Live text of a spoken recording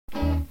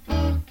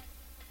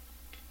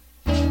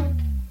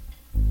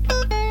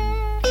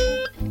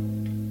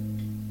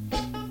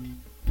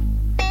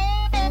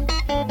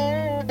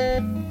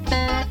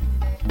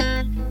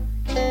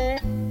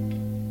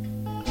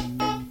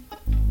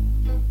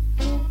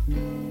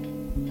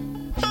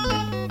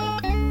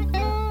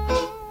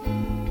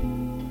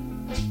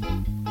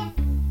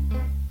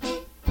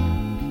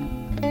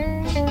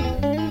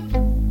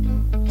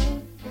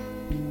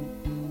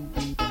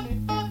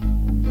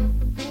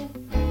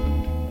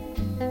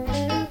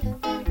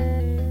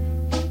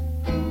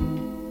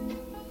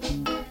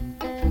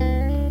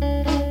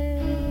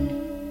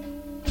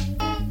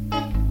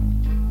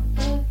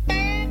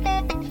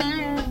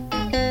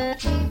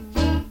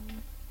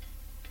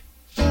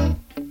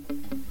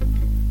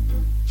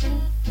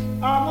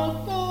I'm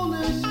a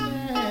foolish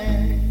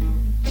man,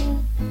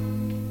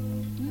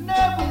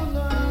 never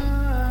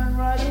learn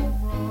right from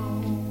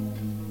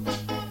wrong.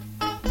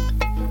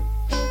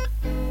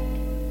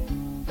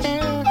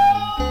 Oh,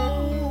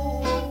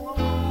 I'm a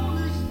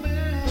foolish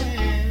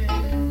man,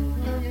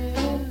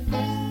 yes,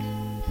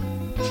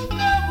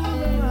 never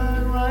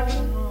learn right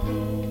from wrong.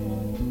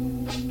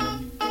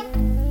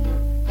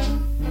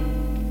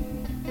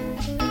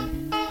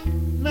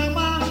 Now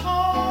my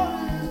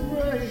heart is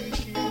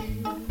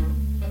breaking,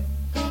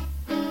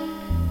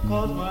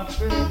 'cause my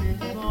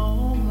baby's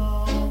gone,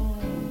 gone.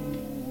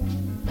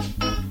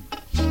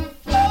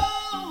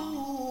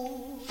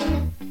 Oh,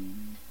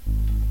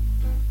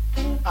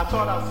 I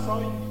thought I saw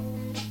you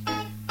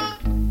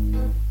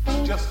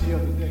just the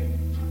other day.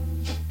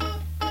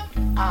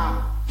 I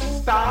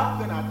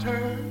stopped and I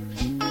turned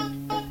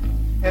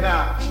and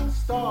I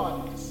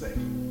started to say,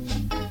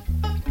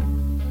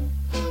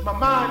 my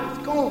mind is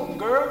gone,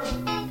 girl.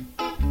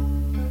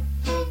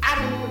 I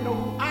don't even know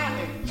who I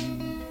am.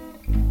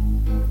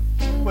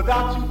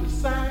 Without you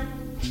beside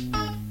me,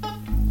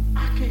 I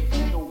can't be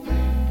no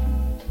man.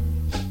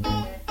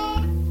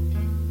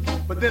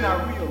 But then I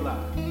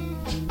realized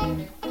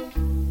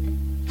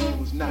it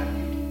was not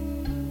you.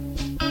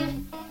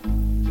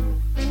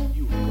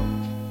 You were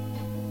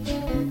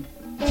gone.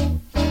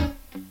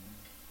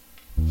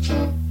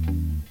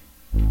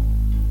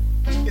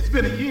 It's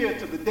been a year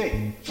to the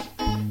day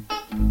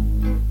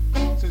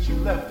since you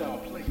left our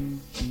place.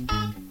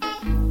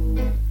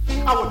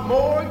 I would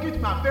mortgage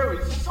my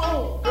very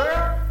soul,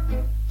 girl,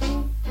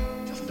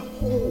 just to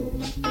hold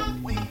the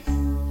waist.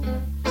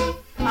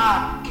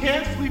 I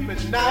can't sleep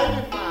at night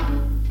and my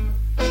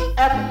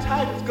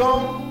appetite is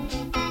gone.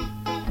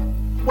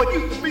 What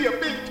used to be a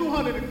big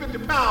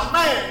 250-pound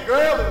man,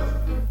 girl, is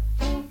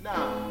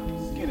now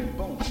skin and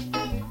bone.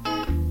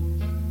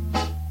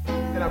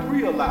 And I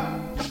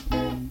realized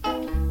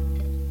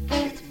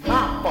it's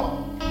my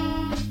fault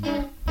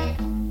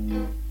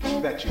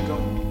that you're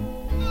gone.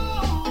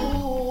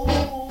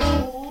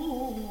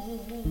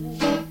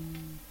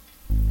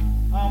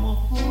 I'm a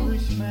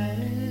foolish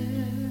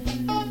man.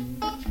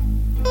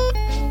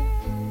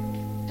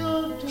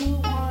 Don't do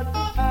what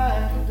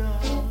I've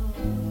done.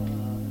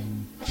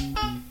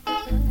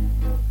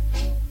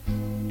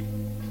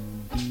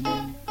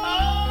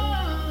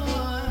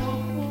 I'm a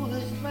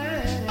foolish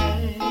man.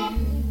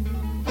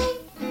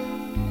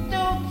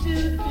 Don't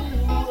you do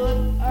what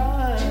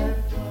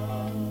I've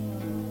done.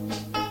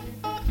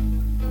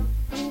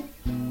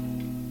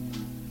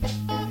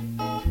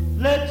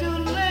 Let your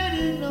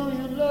lady know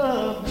you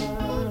love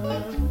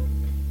her,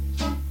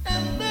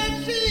 and that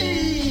she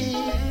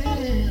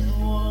is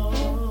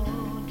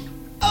one.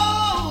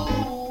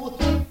 Oh,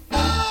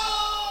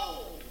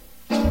 oh,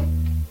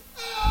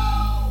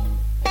 oh.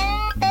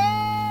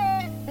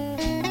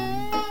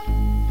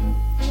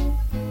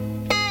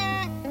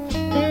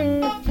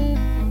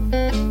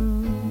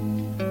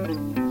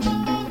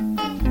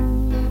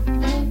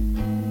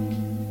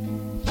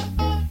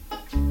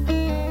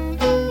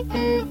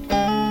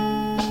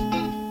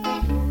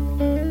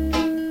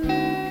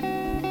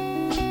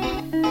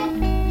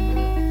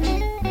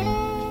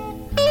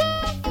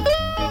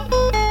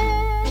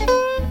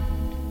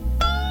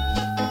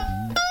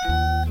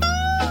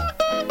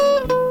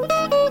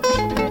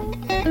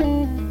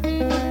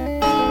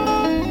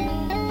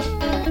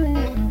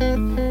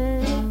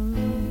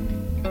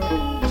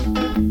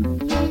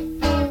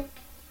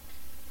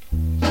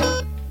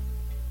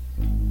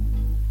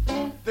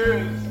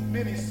 There's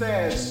many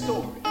sad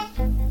stories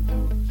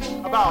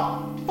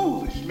about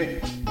foolish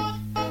men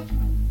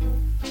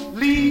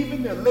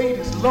leaving their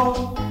ladies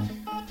alone,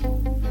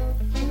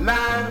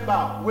 lying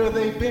about where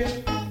they've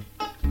been.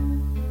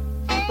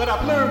 But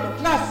I've learned a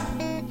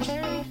lesson,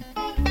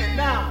 and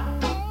now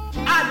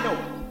I know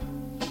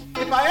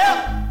if I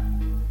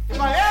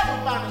ever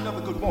find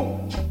another good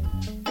woman,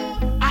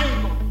 I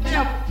ain't gonna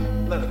ever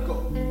let her go.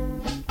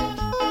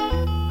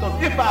 'Cause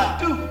if I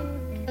do,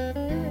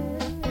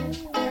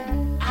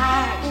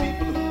 I'll be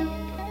blue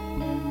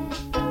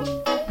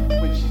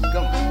when she's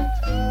gone.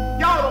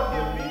 Y'all don't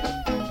hear me.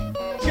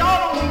 Y'all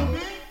don't hear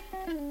me.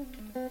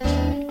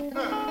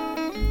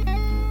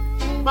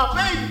 My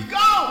baby's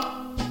gone.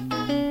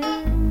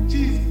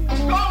 She's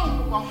gone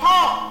from my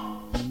heart.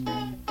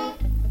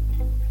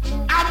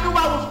 I knew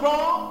I was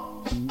wrong.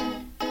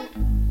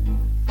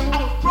 I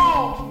was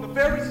wrong from the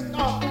very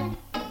start.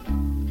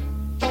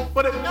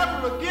 But if ever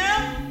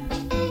again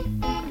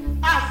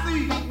I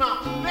see my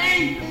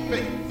baby's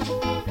face,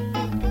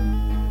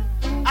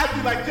 I'd be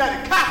like Johnny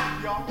Cochran,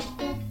 y'all.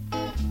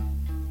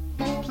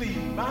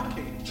 Plead my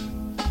case.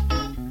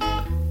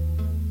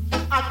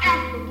 I'm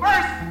after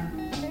mercy.